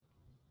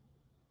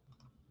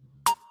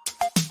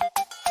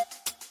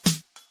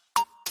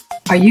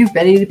Are you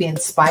ready to be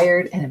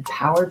inspired and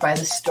empowered by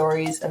the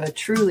stories of a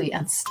truly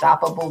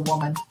unstoppable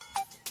woman?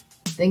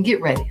 Then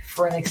get ready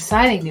for an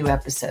exciting new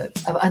episode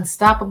of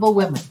Unstoppable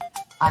Women.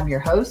 I'm your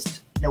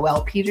host,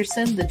 Noelle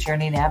Peterson, the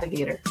Journey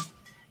Navigator.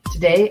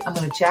 Today, I'm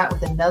going to chat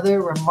with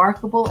another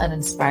remarkable and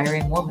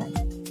inspiring woman.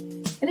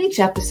 In each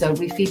episode,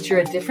 we feature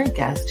a different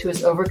guest who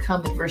has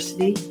overcome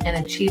adversity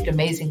and achieved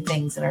amazing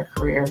things in her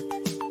career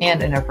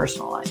and in her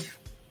personal life.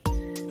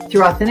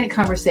 Through authentic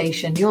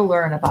conversation, you'll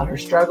learn about her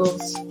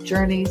struggles,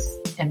 journeys,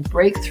 and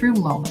breakthrough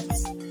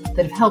moments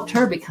that have helped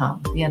her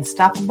become the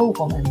unstoppable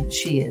woman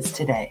she is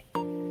today.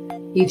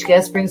 Each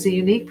guest brings a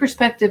unique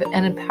perspective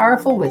and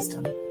powerful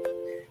wisdom.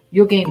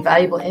 You'll gain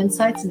valuable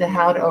insights into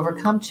how to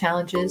overcome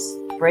challenges,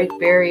 break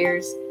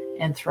barriers,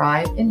 and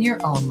thrive in your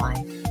own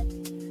life.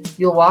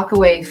 You'll walk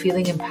away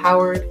feeling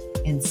empowered,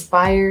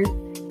 inspired,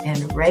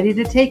 and ready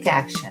to take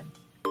action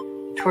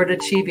toward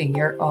achieving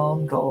your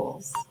own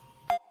goals.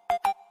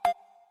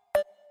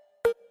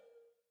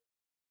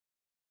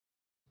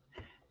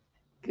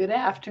 Good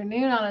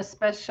afternoon on a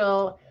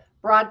special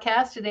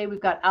broadcast. Today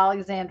we've got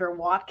Alexandra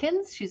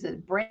Watkins. She's a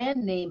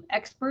brand name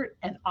expert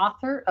and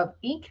author of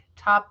Inc.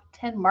 Top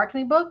 10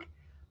 Marketing Book.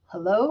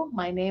 Hello,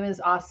 my name is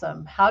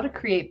Awesome. How to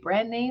Create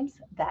Brand Names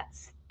That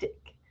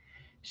Stick.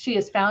 She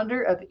is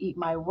founder of Eat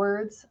My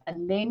Words, a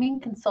naming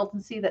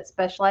consultancy that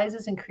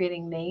specializes in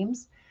creating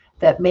names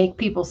that make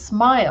people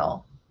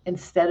smile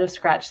instead of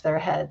scratch their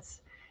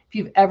heads. If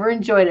you've ever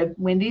enjoyed a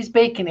Wendy's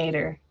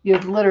Baconator, you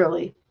have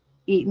literally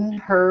eaten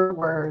her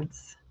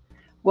words.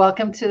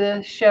 Welcome to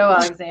the show,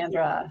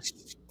 Alexandra.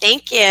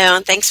 Thank you.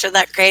 And thanks for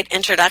that great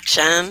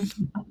introduction.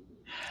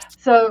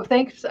 So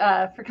thanks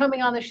for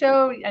coming on the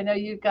show. I know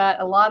you've got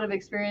a lot of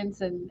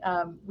experience, and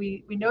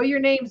we know your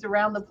names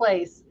around the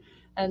place.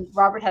 And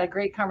Robert had a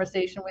great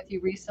conversation with you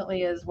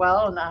recently as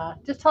well.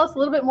 And just tell us a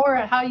little bit more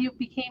how you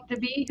became to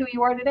be who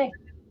you are today.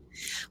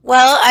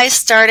 Well, I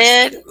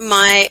started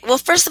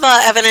first of all,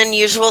 I have an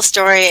unusual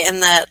story in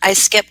that I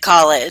skipped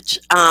college,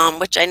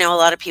 which I know a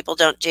lot of people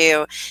don't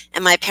do.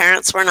 And my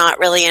parents were not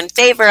really in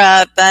favor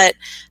of, but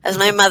as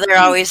my mother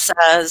always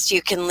says,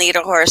 you can lead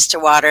a horse to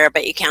water,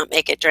 but you can't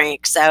make it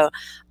drink. So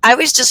I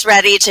was just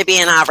ready to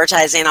be in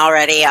advertising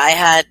already. I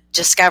had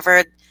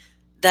discovered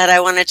that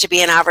I wanted to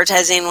be in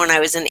advertising when I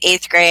was in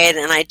 8th grade,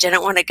 and I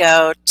didn't want to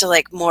go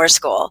to more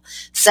school.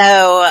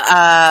 So,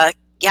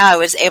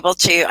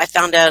 I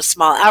found a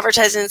small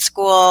advertising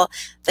school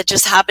that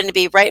just happened to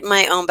be right in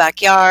my own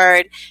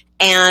backyard.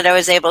 And I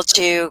was able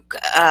to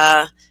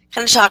kind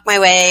of talk my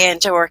way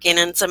into working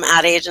in some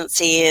ad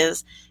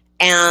agencies.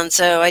 And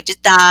so I did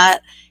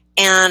that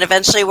and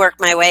eventually worked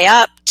my way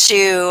up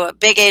to a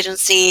big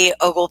agency,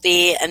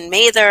 Ogilvy and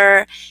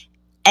Mather,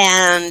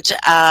 and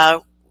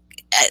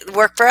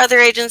worked for other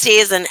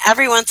agencies. And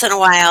every once in a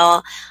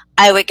while,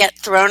 I would get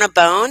thrown a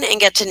bone and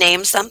get to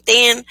name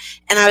something,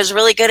 and I was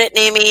really good at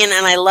naming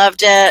and I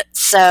loved it.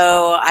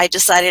 So I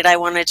decided I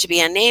wanted to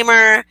be a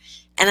namer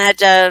and I had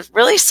to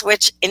really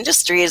switch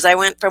industries. I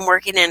went from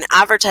working in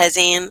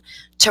advertising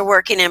to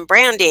working in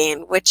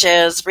branding, which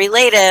is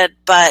related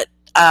but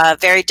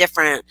very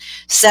different.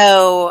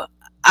 So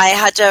I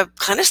had to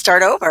kind of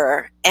start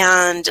over,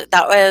 and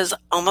that was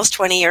almost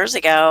 20 years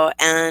ago,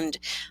 and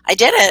I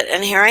did it,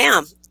 and here I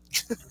am.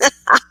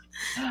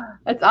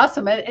 That's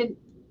awesome. And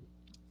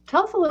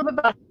tell us a little bit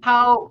about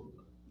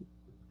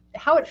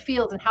how it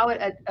feels and how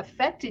it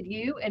affected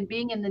you and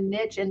being in the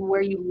niche and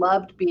where you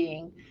loved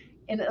being,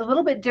 and a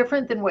little bit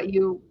different than what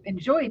you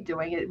enjoyed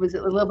doing. It was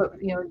a little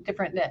bit,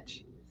 different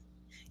niche.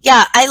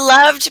 Yeah, I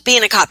loved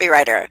being a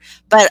copywriter,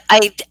 but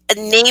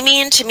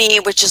naming to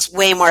me was just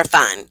way more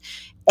fun.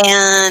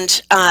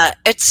 And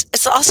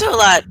it's also a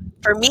lot,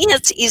 for me,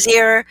 it's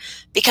easier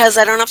because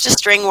I don't have to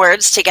string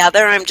words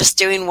together. I'm just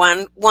doing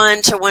one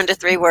to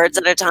 3 words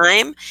at a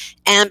time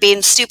and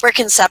being super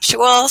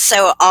conceptual.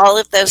 So all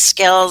of those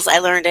skills I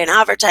learned in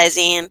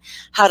advertising,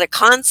 how to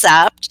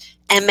concept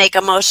and make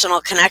emotional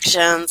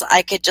connections,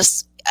 I could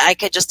just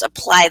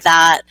apply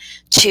that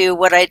to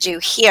what I do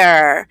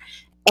here.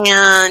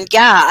 And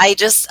yeah,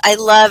 I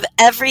love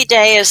every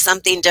day is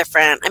something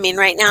different. I mean,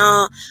 right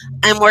now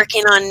I'm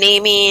working on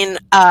naming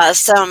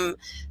some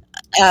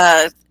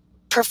high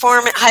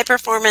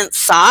performance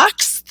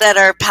socks that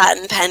are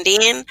patent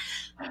pending.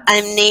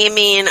 I'm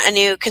naming a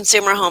new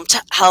consumer home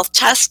health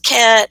test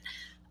kit.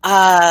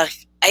 I'm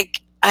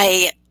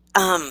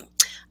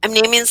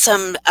naming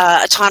some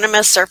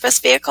autonomous surface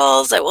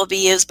vehicles that will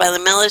be used by the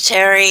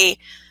military.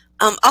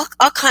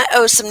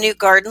 Some new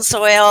garden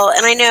soil.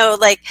 And I know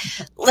like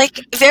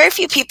very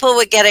few people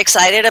would get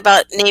excited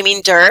about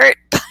naming dirt,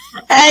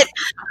 but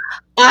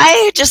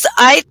I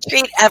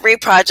treat every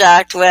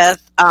project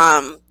with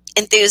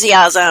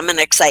enthusiasm and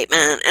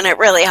excitement, and it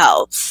really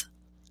helps.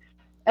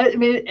 I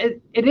mean,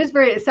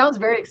 it sounds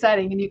very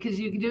exciting, and because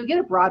you do get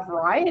a broad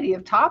variety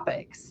of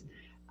topics.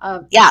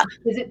 Yeah.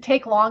 Does it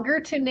take longer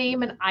to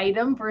name an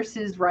item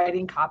versus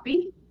writing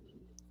copy?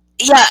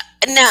 Yeah.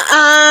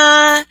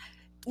 No.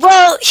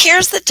 Well,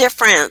 here's the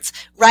difference.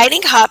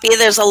 Writing copy,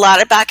 there's a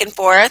lot of back and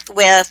forth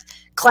with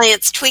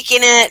clients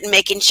tweaking it and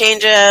making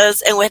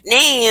changes. And with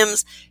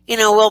names,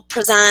 we'll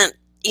present,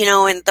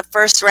 in the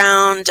first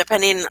round,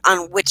 depending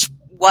on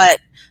what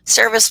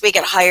service we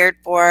get hired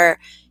for,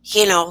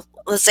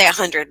 let's say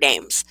 100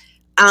 names.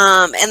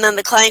 And then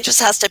the client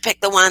just has to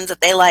pick the ones that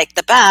they like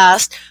the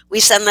best. We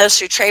send those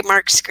through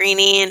trademark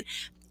screening.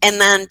 And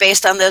then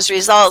based on those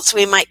results,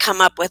 we might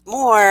come up with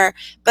more.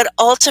 But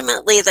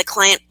ultimately, the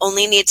client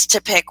only needs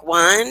to pick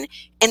one,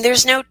 and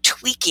there's no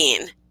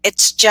tweaking.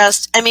 It's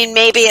just,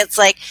 maybe it's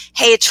like,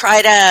 hey,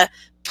 try to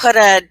put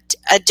a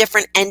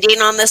different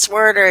ending on this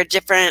word or a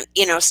different,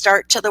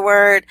 start to the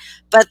word.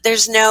 But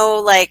there's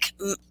no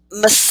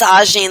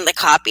massaging the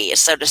copy,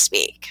 so to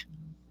speak.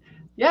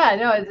 Yeah,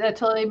 no, that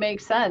totally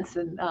makes sense.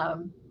 And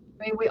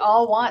we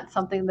all want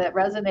something that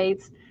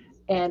resonates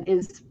and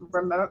is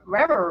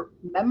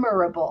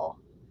memorable.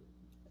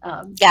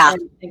 Yeah.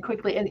 And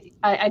quickly. And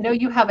I know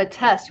you have a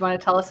test. You want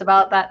to tell us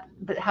about that,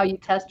 how you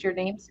test your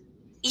names?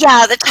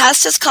 Yeah, the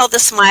test is called the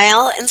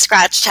Smile and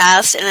Scratch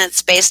Test, and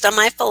it's based on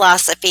my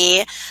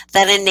philosophy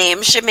that a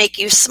name should make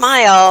you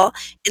smile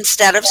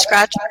instead of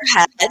scratch your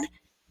head.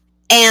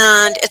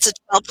 And it's a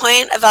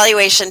 12-point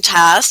evaluation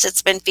test.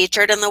 It's been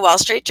featured in the Wall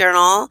Street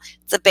Journal.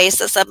 It's the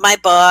basis of my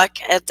book,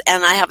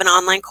 and I have an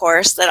online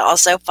course that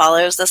also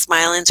follows the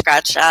Smile and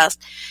Scratch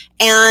Test.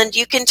 And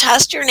you can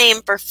test your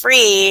name for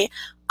free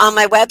on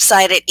my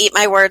website at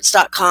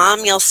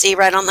eatmywords.com. You'll see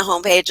right on the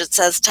homepage it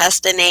says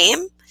test a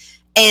name.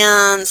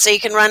 And so you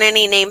can run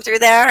any name through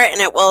there,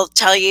 and it will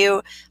tell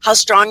you how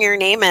strong your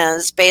name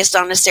is based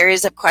on a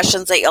series of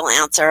questions that you'll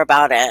answer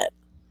about it.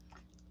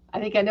 I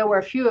think I know where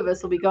a few of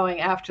us will be going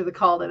after the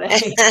call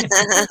today.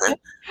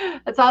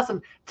 That's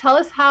awesome. Tell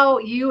us how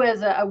you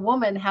as a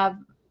woman have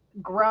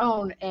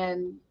grown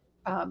and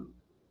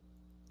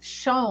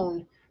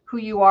shown who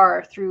you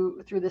are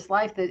through this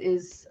life that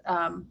is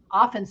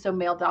often so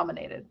male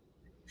dominated.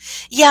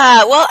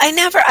 Yeah, well, I'm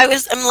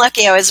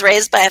lucky. I was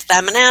raised by a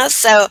feminist,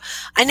 so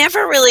I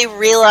never really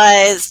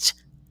realized.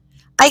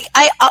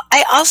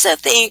 I also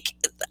think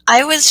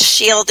I was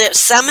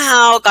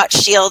somehow got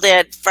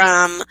shielded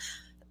from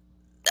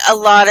a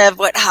lot of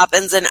what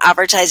happens in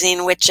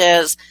advertising, which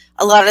is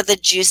a lot of the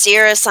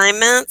juicier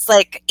assignments,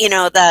 like, in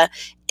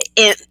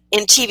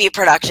TV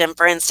production,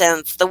 for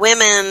instance, the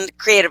women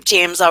creative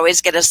teams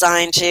always get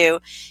assigned to,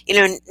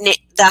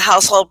 the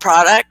household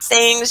product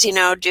things,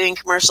 doing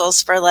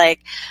commercials for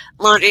like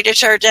laundry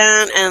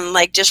detergent and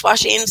like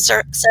dishwashing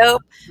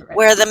soap, right,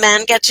 where the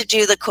men get to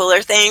do the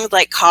cooler things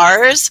like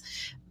cars.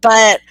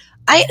 But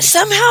I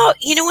somehow,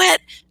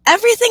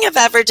 everything I've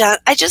ever done,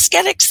 I just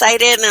get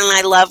excited and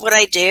I love what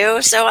I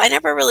do. So I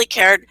never really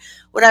cared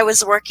what I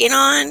was working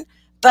on.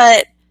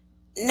 But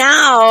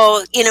now,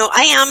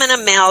 I am in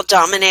a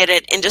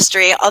male-dominated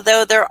industry,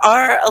 although there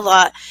are a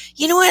lot.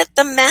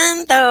 The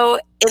men, though,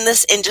 in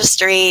this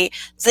industry,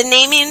 the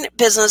naming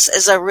business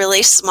is a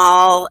really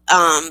small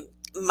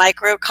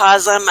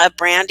microcosm of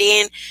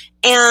branding.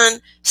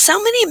 And so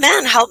many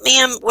men helped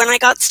me when I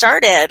got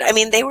started.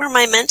 They were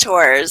my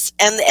mentors.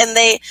 And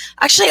they,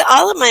 actually,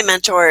 all of my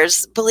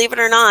mentors, believe it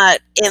or not,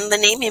 in the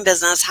naming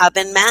business have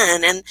been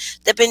men. And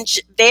they've been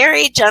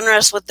very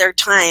generous with their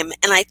time.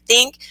 And I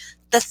think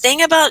the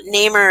thing about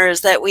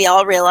namers that we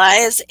all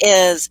realize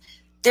is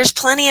there's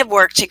plenty of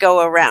work to go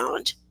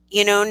around.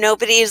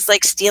 Nobody's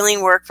like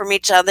stealing work from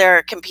each other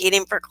or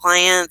competing for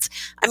clients.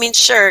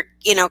 Sure,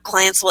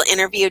 clients will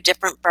interview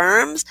different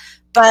firms,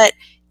 but,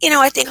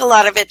 I think a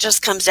lot of it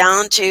just comes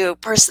down to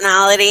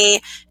personality.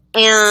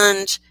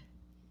 And,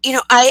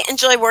 I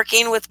enjoy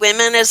working with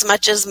women as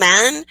much as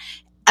men.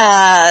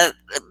 But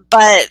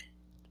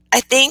I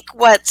think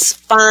what's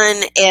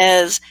fun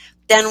is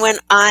then when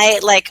I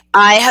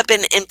have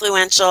been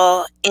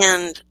influential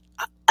in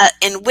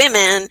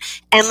women,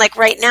 and like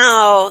right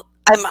now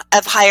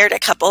I've hired a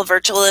couple of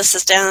virtual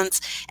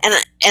assistants,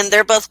 and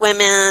they're both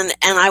women,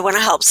 and I want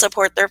to help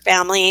support their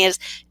families,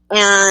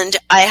 and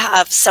I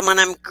have someone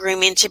I'm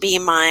grooming to be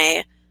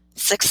my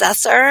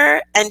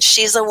successor, and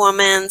she's a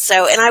woman.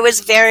 And I was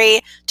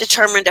very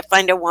determined to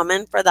find a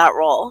woman for that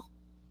role.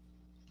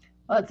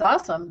 Well, that's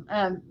awesome.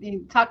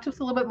 You talk to us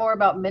a little bit more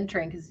about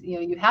mentoring, because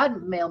you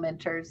had male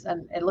mentors,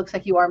 and it looks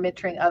like you are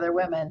mentoring other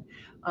women.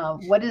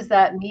 What does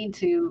that mean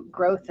to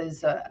growth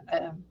as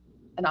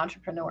an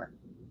entrepreneur?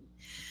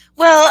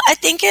 Well, I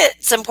think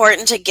it's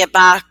important to give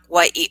back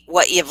what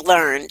you've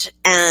learned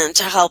and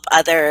to help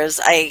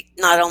others. I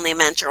not only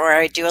mentor,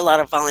 I do a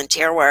lot of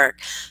volunteer work,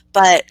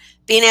 but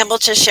being able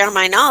to share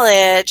my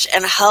knowledge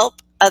and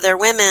help other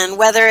women,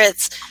 whether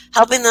it's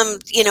helping them,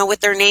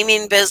 with their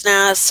naming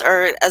business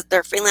or as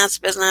their freelance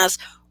business,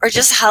 or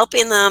just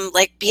helping them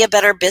be a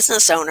better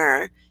business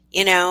owner,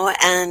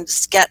 and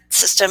get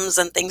systems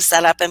and things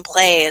set up in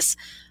place,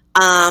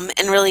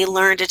 and really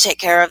learn to take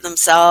care of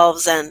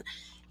themselves. And,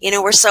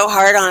 we're so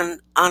hard on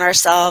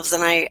ourselves.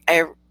 And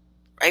I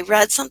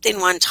read something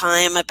one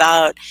time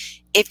about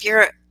if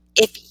you,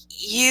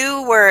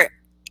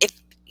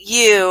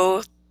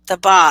 the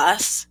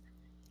boss,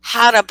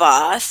 had a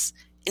boss,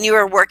 and you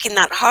were working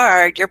that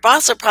hard, your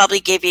boss will probably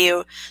give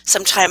you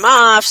some time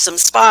off, some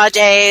spa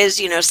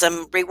days,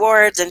 some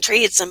rewards and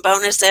treats and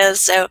bonuses.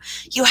 So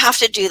you have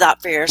to do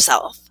that for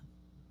yourself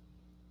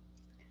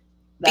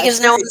That's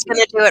because no very one's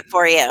going to do it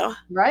for you.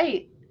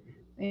 right.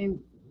 I mean,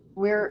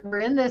 we're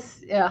in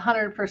this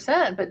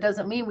 100%, but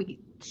doesn't mean we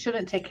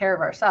shouldn't take care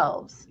of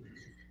ourselves.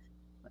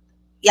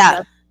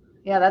 Yeah.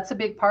 That's a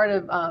big part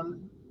of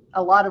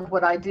a lot of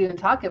what I do and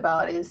talk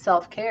about is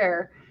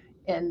self-care.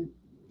 And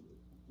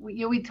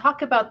we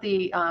talk about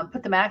the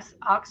put the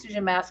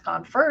oxygen mask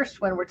on first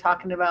when we're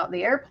talking about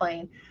the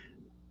airplane,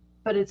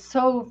 but it's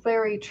so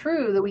very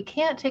true that we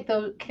can't take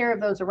care of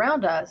those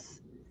around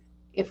us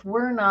if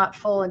we're not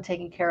full and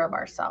taking care of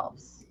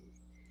ourselves.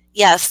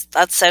 Yes,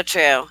 that's so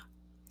true.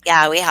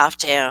 Yeah, we have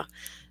to.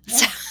 Yeah.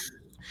 So,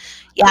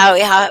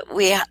 yeah,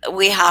 we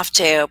have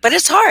to, but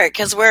it's hard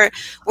because we're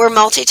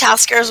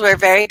multitaskers. We're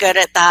very good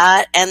at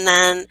that, and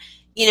then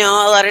a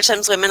lot of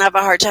times women have a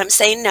hard time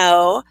saying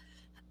no,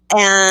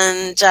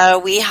 and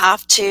we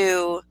have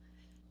to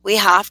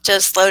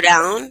slow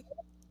down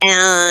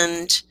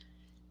and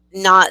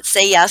not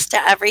say yes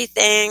to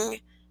everything,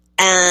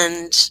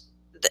 and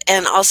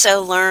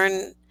also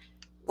learn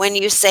when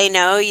you say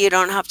no, you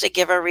don't have to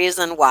give a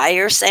reason why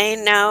you're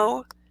saying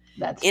no.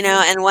 That's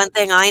And one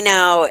thing I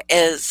know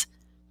is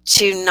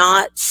to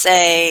not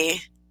say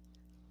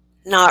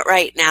not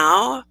right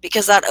now,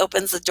 because that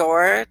opens the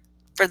door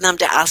for them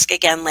to ask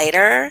again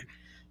later.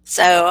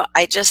 So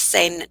I just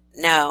say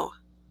no.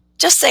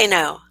 Just say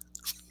no.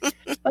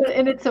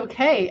 and it's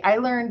okay. I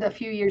learned a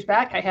few years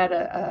back, I had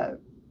a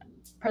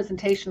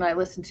presentation I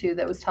listened to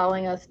that was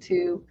telling us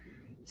to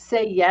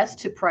say yes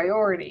to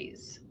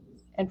priorities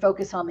and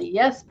focus on the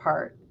yes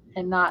part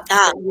and not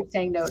that you're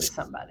saying no to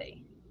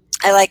somebody.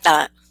 I like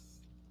that.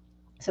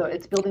 So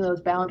it's building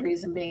those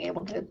boundaries and being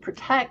able to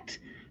protect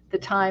the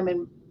time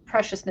and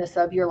preciousness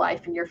of your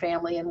life and your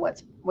family and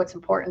what's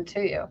important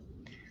to you.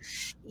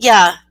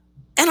 Yeah.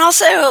 And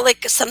also,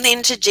 like,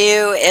 something to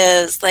do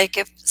is, like,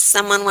 if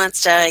someone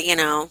wants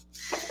to,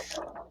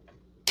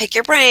 pick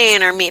your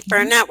brain or meet for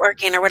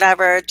networking or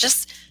whatever,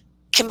 just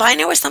combine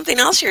it with something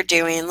else you're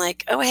doing.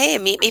 Like, oh, hey,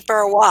 meet me for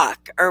a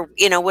walk, or,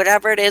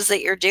 whatever it is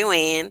that you're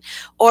doing,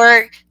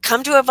 or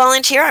come to a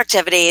volunteer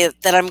activity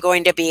that I'm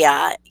going to be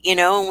at,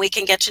 and we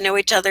can get to know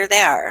each other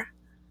there.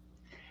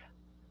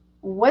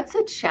 What's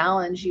a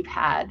challenge you've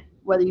had,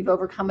 whether you've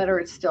overcome it or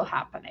it's still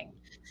happening?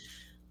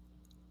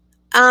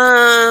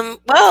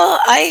 Well,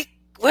 I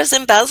was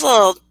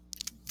embezzled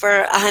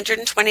for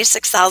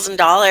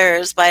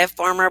 $126,000 by a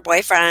former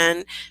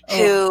boyfriend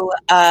who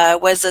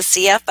was a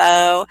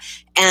CFO,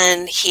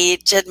 and he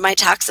did my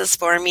taxes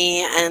for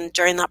me. And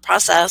during that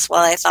process,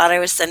 while I thought I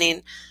was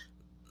sending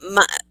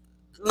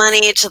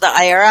money to the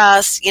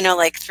IRS,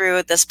 like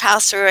through this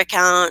pass-through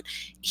account,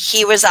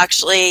 he was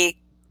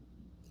actually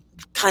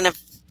kind of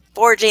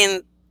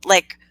forging,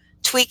 like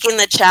tweaking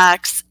the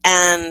checks,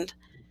 and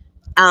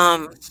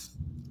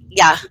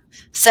yeah.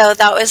 So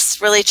that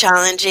was really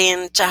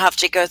challenging to have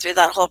to go through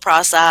that whole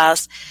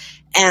process.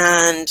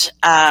 And,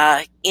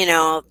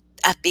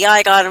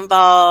 FBI got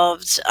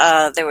involved.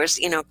 There was,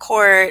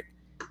 court.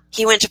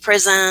 He went to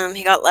prison.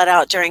 He got let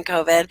out during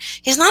COVID.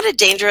 He's not a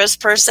dangerous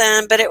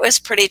person, but it was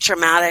pretty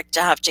traumatic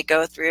to have to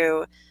go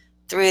through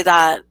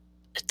that,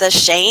 the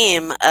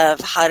shame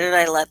of how did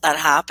I let that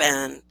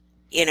happen,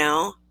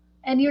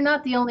 And you're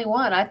not the only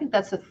one. I think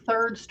that's the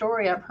third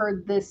story I've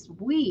heard this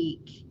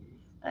week.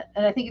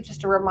 And I think it's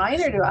just a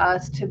reminder to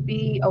us to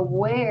be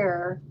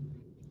aware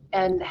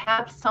and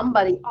have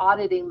somebody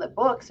auditing the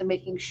books and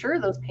making sure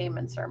those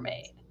payments are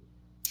made.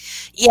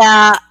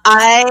 Yeah,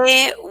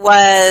 I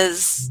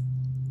was,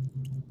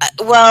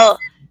 well,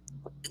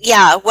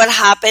 yeah, what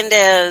happened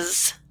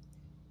is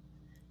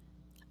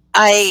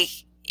we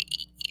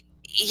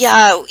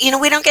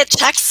don't get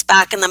checks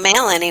back in the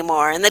mail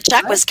anymore, and the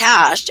check was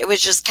cashed. It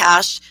was just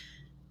cashed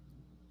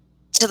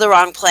to the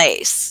wrong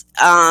place.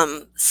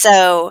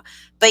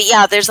 But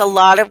yeah, there's a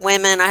lot of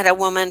women. I had a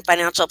woman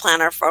financial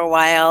planner for a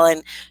while,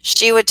 and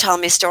she would tell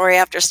me story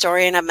after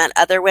story, and I've met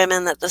other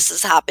women that this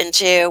has happened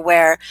to,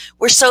 where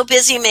we're so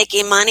busy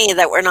making money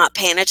that we're not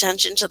paying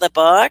attention to the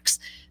books.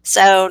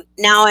 So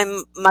now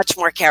I'm much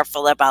more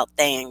careful about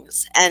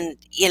things. And,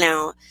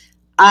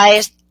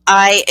 I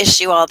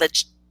issue all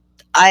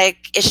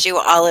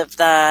of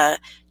the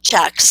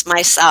checks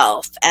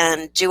myself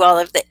and do all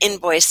of the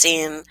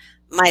invoicing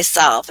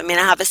myself. I mean,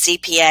 I have a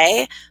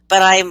CPA,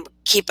 but I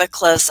keep a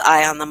close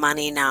eye on the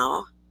money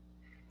now.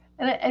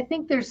 And I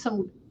think I've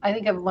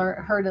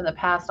heard in the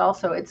past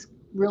also, it's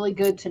really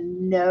good to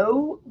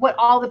know what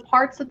all the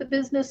parts of the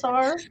business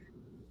are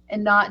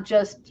and not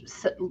just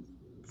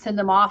send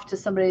them off to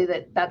somebody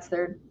that's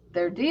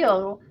their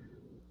deal,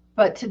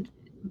 but to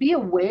be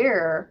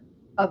aware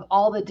of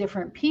all the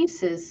different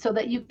pieces so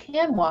that you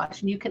can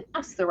watch and you can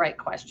ask the right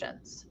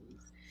questions.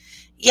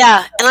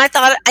 Yeah, and I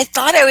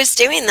thought I was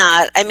doing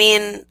that. I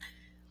mean,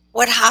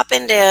 what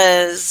happened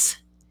is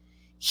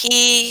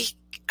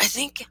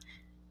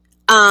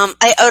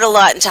I owed a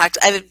lot in tax.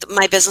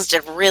 My business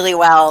did really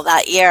well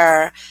that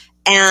year,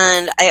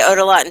 and I owed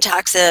a lot in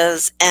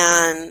taxes.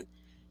 And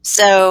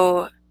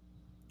so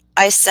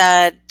I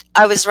said,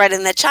 I was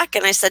writing the check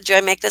and I said, do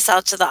I make this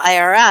out to the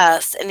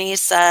IRS? And he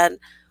said,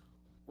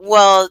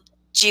 well,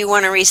 do you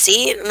want a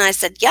receipt? And I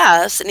said,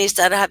 yes. And he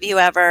said, have you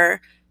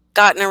ever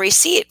gotten a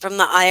receipt from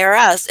the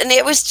IRS? And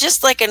it was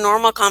just like a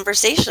normal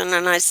conversation.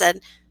 And I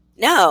said,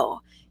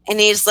 no. And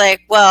he's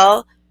like,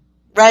 well,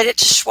 write it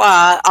to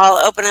Schwab.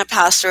 I'll open a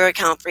pass-through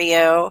account for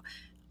you,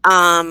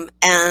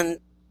 and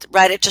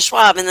write it to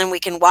Schwab, and then we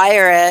can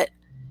wire it.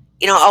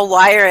 I'll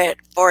wire it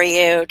for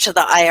you to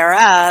the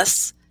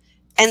IRS.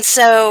 And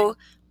so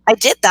I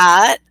did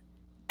that,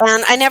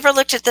 and I never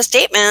looked at the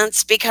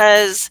statements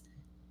because,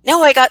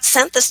 no, I got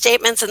sent the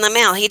statements in the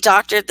mail. He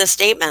doctored the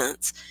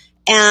statements.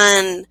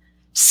 And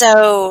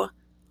so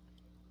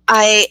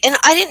I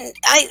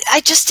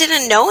just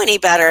didn't know any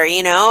better,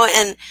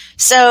 and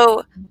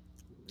so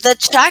the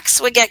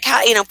checks would get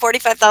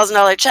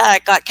 $45,000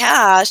 check got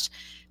cashed,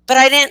 but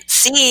I didn't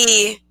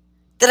see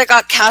that it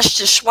got cashed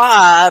to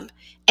Schwab,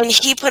 and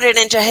he put it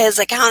into his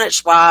account at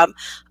Schwab.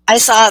 I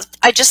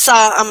just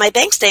saw on my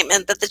bank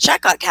statement that the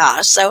check got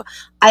cashed, so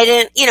I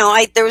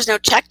didn't, there was no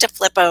check to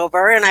flip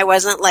over, and I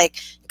wasn't like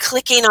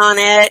clicking on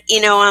it,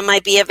 on my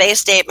B of A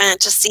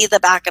statement to see the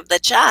back of the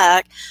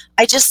check.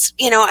 I just,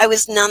 I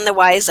was none the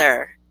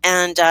wiser,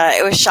 and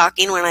it was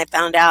shocking when I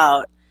found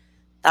out.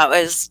 That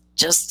was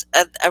just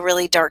a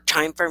really dark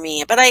time for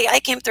me, but I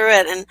came through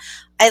it, and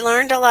I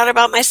learned a lot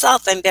about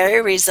myself. I'm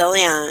very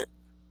resilient.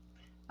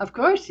 Of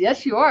course,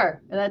 yes, you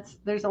are. And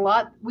there's a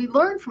lot we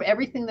learn from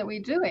everything that we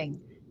do.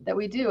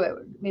 I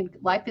mean,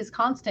 life is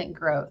constant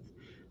growth.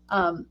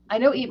 I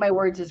know Eat My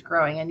Words is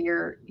growing, and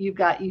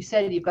you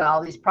said you've got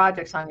all these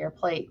projects on your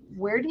plate.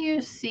 Where do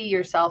you see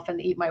yourself in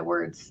Eat My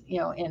Words,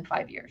 in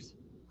 5 years?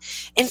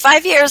 In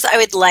 5 years, I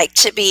would like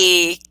to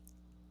be.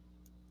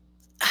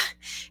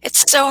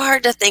 It's so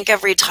hard to think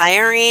of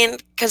retiring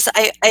because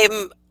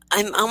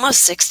I'm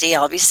almost 60.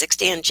 I'll be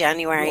 60 in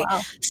January.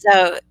 Wow.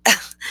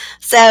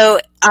 So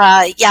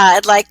yeah,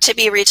 I'd like to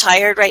be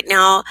retired right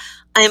now.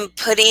 I'm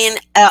putting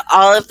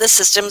all of the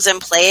systems in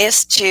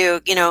place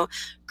to,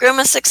 groom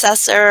a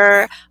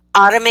successor,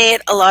 automate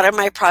a lot of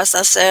my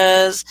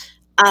processes,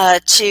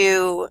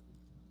 to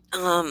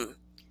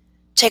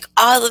take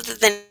all of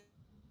the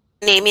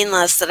naming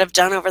lists that I've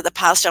done over the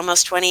past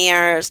almost 20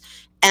 years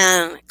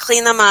and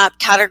clean them up,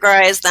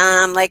 categorize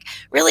them, like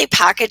really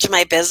package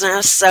my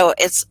business so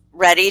it's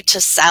ready to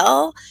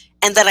sell,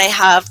 and that I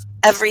have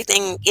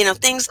everything,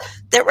 things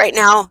that right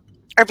now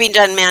are being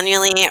done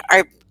manually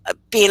are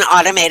being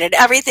automated.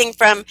 Everything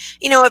from,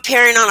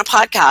 appearing on a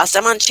podcast.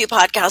 I'm on 2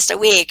 podcasts a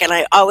week, and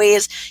I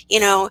always,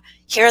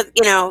 hear,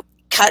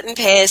 cut and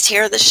paste,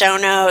 here are the show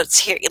notes,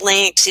 here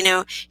links,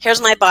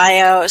 here's my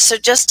bio. So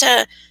just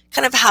to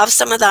kind of have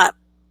some of that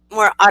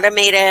more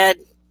automated,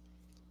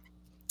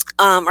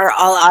 or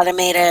all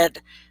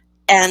automated,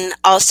 and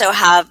also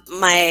have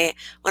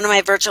one of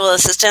my virtual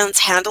assistants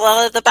handle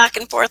all of the back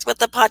and forth with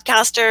the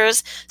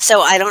podcasters, so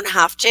I don't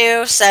have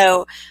to.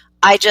 So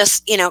I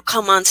just,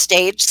 come on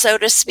stage, so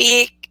to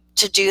speak,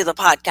 to do the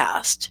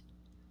podcast.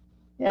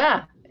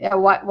 Yeah.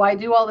 Why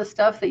do all the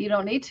stuff that you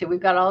don't need to? We've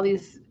got all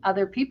these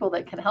other people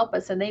that can help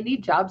us, and they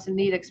need jobs and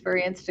need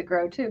experience to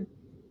grow too.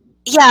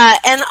 Yeah,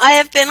 and I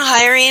have been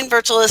hiring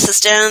virtual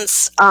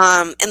assistants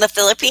in the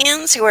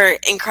Philippines who are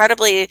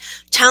incredibly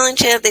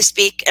talented. They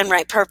speak and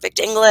write perfect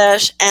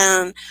English,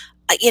 and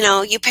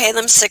you pay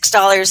them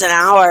 $6 an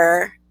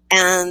hour,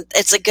 and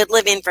it's a good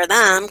living for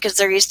them because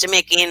they're used to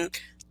making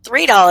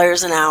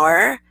 $3 an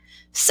hour.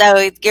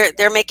 So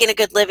they're making a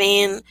good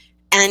living,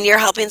 and you're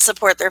helping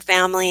support their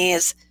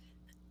families,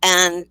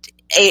 and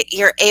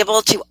you're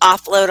able to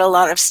offload a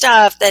lot of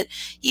stuff that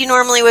you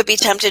normally would be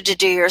tempted to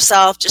do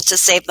yourself just to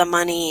save the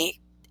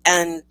money.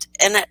 And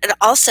it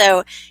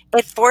also,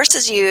 it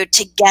forces you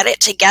to get it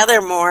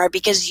together more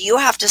because you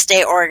have to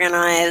stay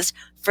organized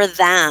for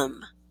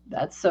them.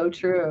 That's so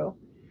true.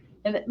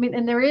 And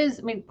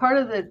part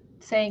of the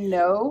saying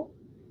no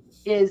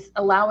is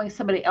allowing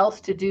somebody else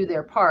to do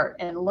their part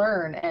and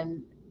learn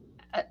and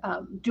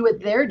do what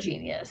their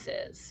genius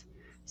is.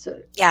 So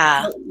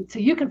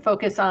you can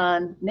focus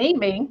on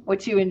naming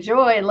what you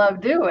enjoy and love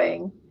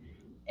doing,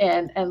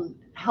 and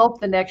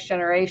help the next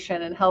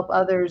generation and help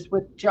others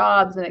with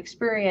jobs and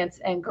experience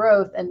and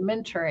growth and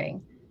mentoring.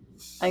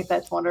 I think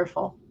that's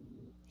wonderful.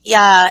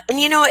 Yeah, and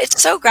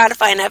it's so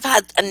gratifying. I've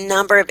had a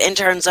number of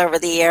interns over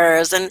the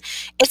years, and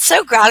it's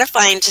so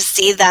gratifying to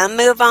see them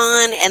move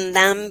on and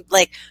them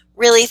like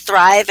really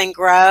thrive and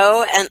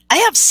grow. And I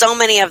have so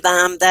many of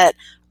them that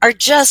are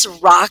just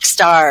rock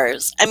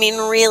stars. I mean,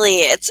 really,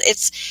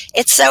 it's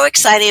so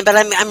exciting. But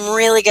I'm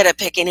really good at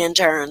picking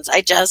interns.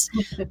 I guess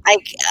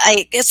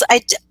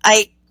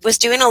I was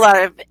doing a lot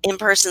of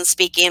in-person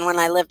speaking when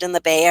I lived in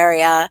the Bay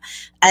Area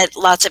at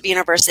lots of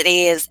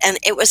universities, and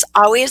it was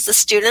always the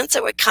students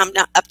that would come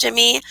up to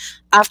me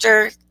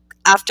after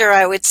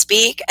I would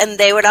speak, and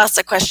they would ask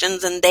the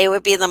questions, and they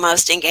would be the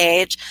most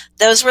engaged.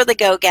 Those were the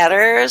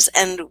go-getters,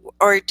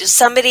 or just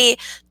somebody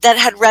that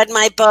had read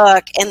my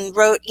book and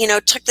wrote,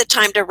 took the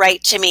time to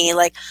write to me.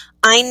 Like,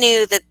 I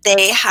knew that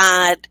they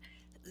had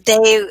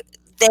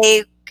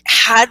they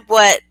had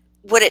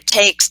what it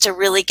takes to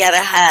really get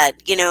ahead.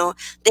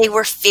 They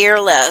were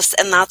fearless,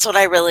 and that's what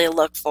I really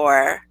look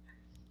for.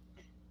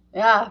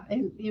 Yeah,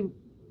 and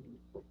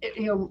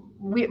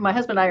my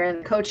husband and I are in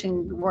the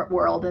coaching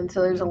world, and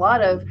so there's a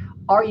lot of,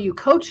 are you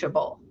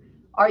coachable?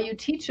 Are you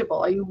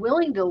teachable? Are you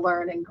willing to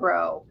learn and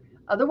grow?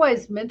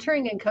 Otherwise,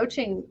 mentoring and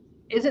coaching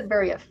isn't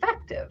very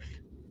effective.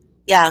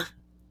 Yeah,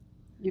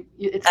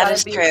 It's that got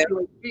is to be true. a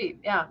two-way street.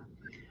 Yeah.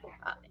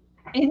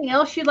 Anything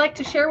else you'd like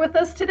to share with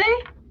us today?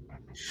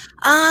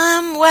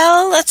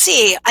 Well, let's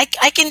see. I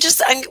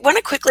want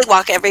to quickly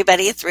walk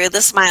everybody through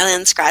the smile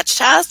and scratch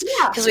test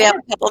Yeah. because we have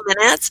a couple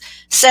minutes.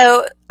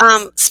 So,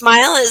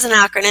 SMILE is an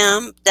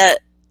acronym that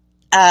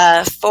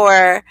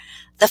for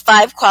the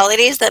 5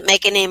 qualities that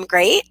make a name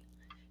great,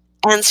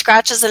 and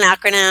SCRATCH is an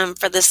acronym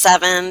for the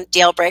 7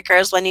 deal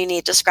breakers when you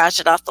need to scratch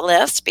it off the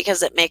list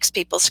because it makes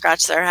people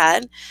scratch their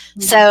head.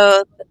 Mm-hmm.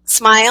 So,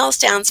 SMILE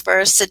stands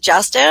for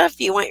suggestive.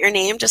 You want your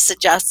name to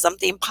suggest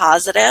something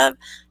positive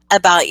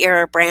about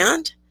your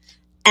brand.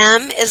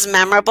 M is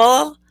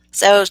memorable.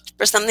 So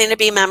for something to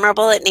be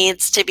memorable, it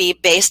needs to be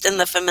based in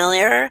the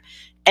familiar,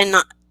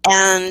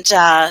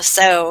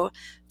 so,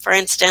 for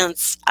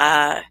instance,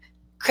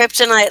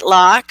 kryptonite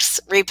locks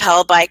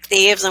repel bike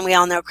thieves, and we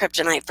all know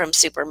kryptonite from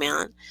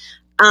Superman.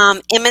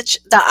 The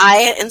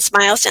I in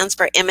SMILE stands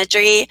for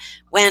imagery.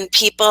 When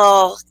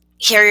people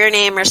hear your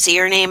name or see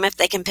your name, if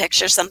they can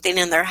picture something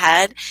in their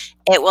head,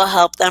 it will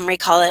help them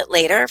recall it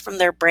later from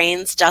their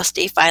brain's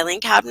dusty filing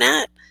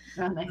cabinet.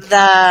 Oh, nice.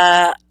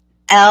 The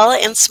L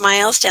in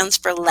SMILE stands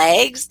for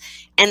legs,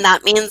 and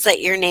that means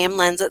that your name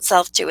lends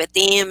itself to a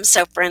theme.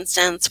 So, for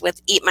instance,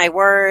 with Eat My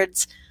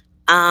Words,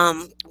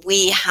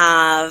 we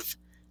have,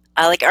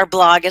 like, our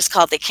blog is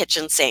called The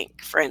Kitchen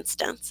Sink, for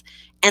instance.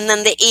 And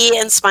then the E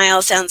in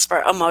SMILE stands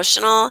for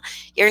emotional.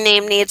 Your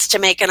name needs to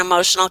make an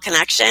emotional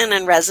connection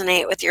and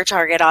resonate with your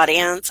target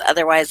audience.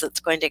 Otherwise, it's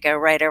going to go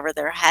right over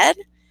their head.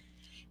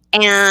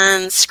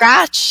 And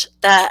SCRATCH,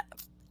 the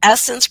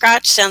S in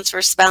SCRATCH stands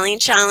for spelling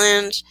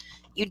challenge.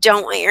 You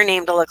don't want your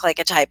name to look like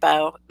a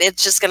typo.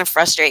 It's just going to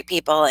frustrate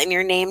people, and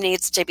your name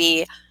needs to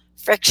be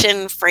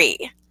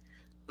friction-free.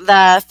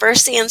 The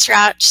first C in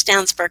SCRATCH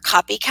stands for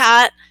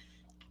copycat.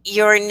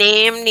 Your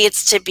name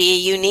needs to be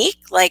unique,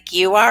 like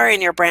you are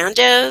and your brand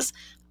is.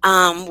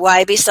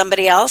 Why be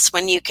somebody else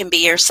when you can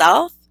be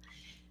yourself?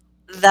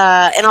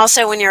 And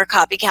also, when you're a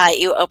copycat,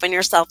 you open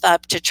yourself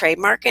up to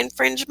trademark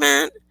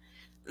infringement.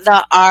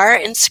 The R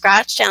in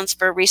SCRATCH stands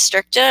for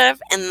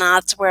restrictive, and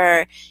that's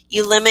where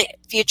you limit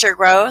future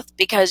growth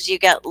because you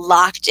get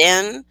locked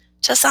in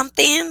to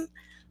something.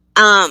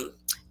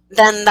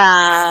 Then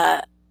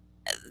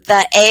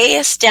the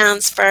A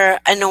stands for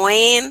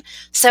annoying.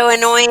 So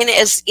annoying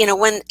is,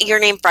 when your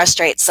name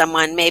frustrates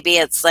someone, maybe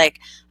it's like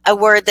a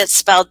word that's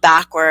spelled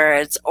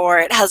backwards or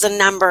it has a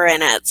number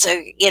in it.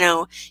 So,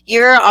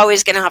 you're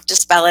always going to have to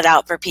spell it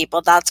out for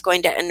people. That's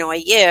going to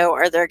annoy you,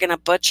 or they're going to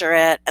butcher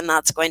it, and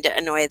that's going to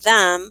annoy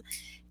them.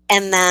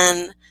 And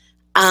then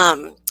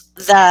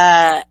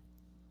the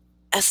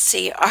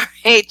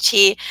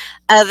SCRAT,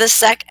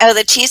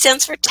 the T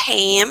stands for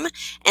tame,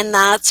 and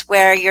that's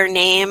where your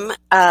name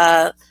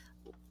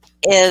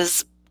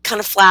is kind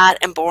of flat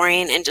and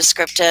boring and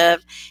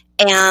descriptive.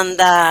 And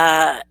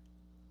the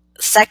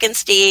second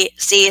C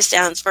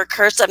stands for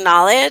curse of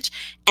knowledge,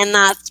 and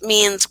that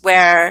means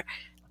where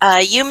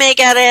you may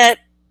get it,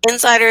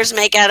 insiders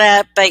may get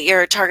it, but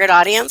your target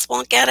audience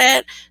won't get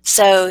it.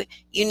 So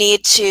you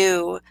need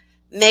to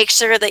make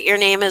sure that your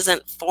name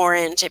isn't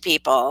foreign to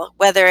people,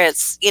 whether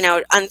it's,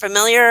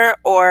 unfamiliar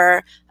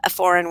or a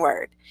foreign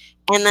word.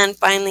 And then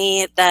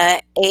finally,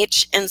 the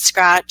H in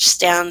SCRATCH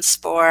stands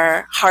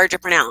for hard to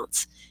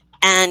pronounce.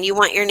 And you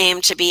want your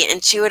name to be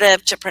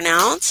intuitive to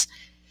pronounce,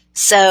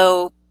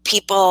 so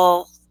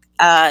people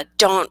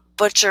don't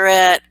butcher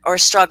it or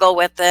struggle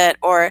with it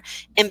or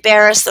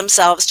embarrass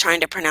themselves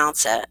trying to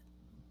pronounce it.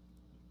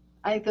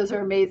 I think those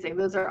are amazing.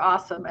 Those are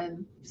awesome,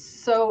 and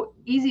so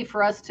easy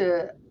for us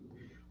to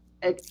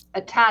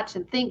attach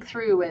and think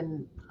through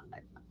and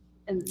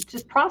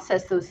just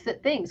process those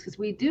things, because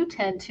we do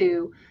tend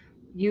to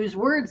use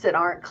words that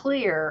aren't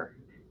clear.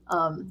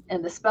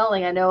 And the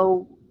spelling, I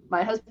know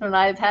my husband and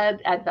I have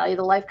had at Value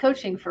to Life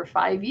coaching for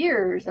 5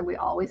 years, and we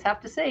always have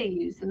to say,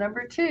 use the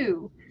number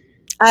 2.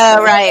 Oh,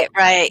 so, right.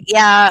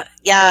 Yeah.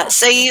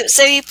 So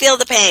you feel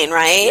the pain,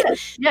 right?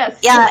 Yes.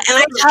 Yeah, and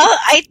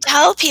I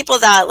tell people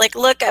that, like,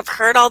 look, I've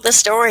heard all the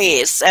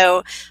stories,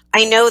 so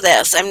I know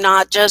this. I'm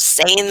not just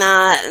saying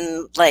that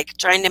and, like,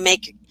 trying to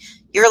make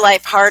your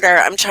life harder.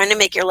 I'm trying to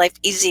make your life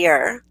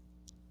easier.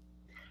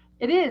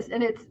 It is,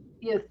 and it's,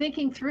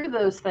 thinking through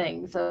those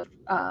things of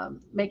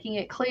making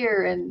it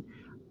clear and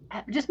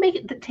just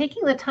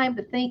taking the time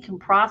to think and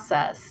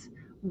process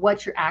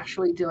what you're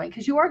actually doing,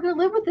 because you are going to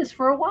live with this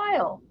for a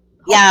while.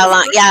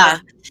 Yeah.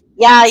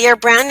 Your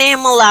brand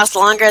name will last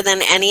longer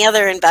than any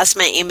other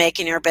investment you make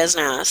in your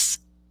business.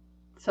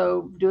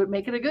 So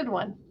make it a good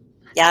one.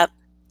 Yep,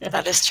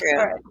 that is true.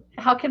 All right.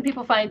 How can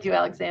people find you,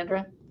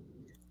 Alexandra?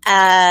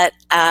 At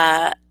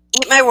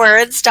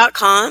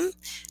eatmywords.com.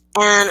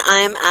 And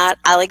I'm at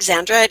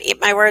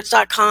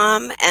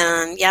alexandra@eatmywords.com.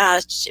 And yeah,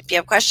 if you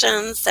have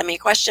questions, send me a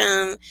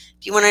question.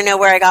 If you want to know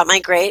where I got my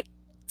great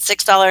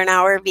 $6 an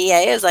hour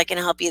VAs, I can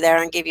help you there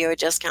and give you a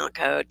discount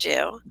code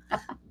too.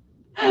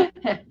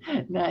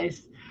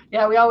 Nice.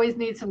 Yeah, we always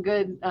need some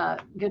good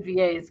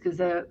VAs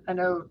because I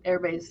know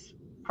everybody's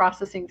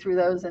processing through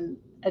those and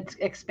it's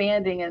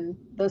expanding, and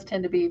those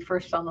tend to be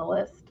first on the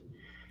list.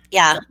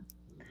 Yeah. So,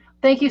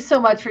 thank you so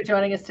much for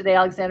joining us today,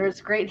 Alexandra.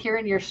 It's great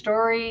hearing your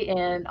story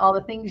and all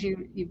the things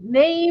you've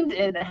named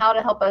and how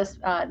to help us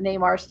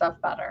name our stuff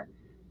better.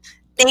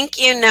 Thank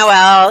you,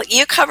 Noelle.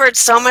 You covered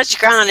so much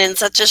ground in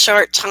such a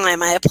short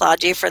time. I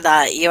applaud you for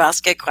that. You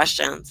ask good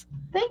questions.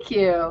 Thank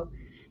you.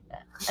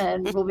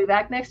 And we'll be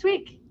back next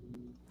week.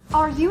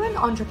 Are you an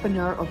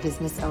entrepreneur or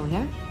business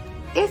owner?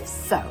 If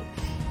so,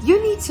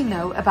 you need to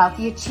know about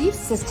the Achieve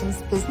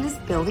Systems Business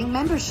Building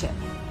Membership.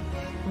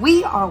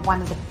 We are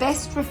one of the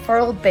best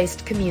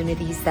referral-based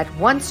communities that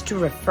wants to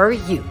refer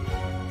you.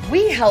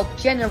 We help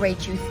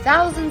generate you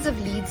thousands of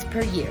leads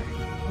per year.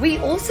 We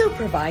also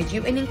provide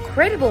you an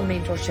incredible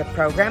mentorship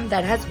program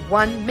that has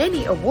won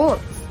many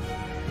awards.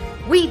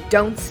 We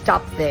don't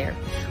stop there.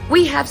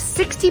 We have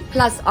 60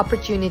 plus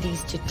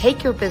opportunities to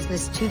take your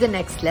business to the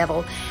next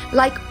level,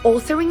 like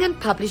authoring and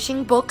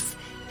publishing books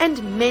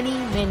and many,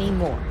 many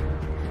more.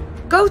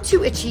 Go to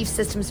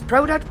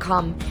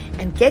achievesystemspro.com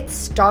and get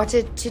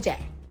started today.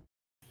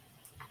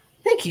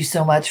 Thank you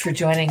so much for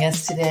joining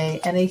us today,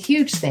 and a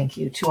huge thank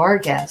you to our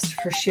guest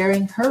for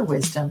sharing her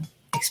wisdom,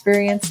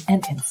 experience,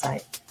 and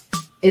insight.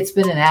 It's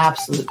been an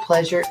absolute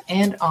pleasure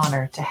and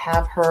honor to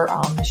have her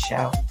on the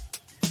show.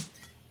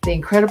 The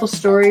incredible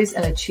stories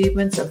and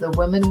achievements of the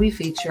women we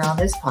feature on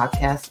this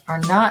podcast are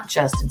not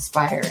just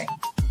inspiring,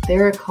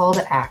 they're a call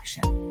to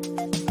action.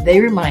 They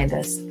remind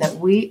us that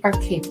we are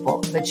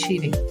capable of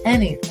achieving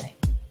anything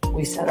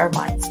we set our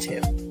minds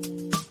to.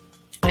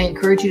 I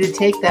encourage you to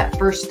take that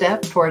first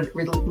step toward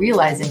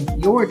realizing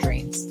your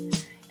dreams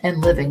and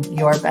living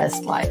your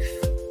best life.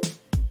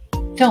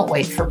 Don't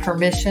wait for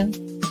permission.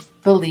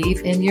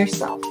 Believe in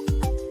yourself.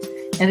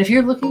 And if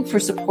you're looking for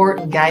support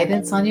and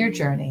guidance on your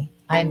journey,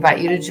 I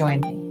invite you to join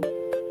me.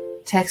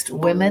 Text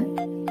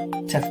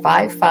WOMEN to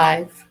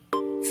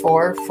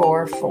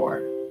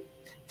 55444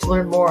 to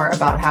learn more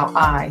about how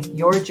I,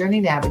 your Journey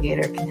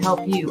Navigator, can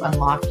help you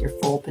unlock your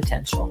full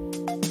potential.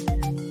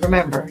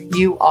 Remember,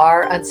 you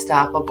are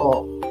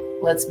unstoppable.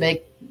 Let's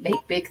make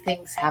big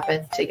things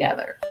happen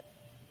together.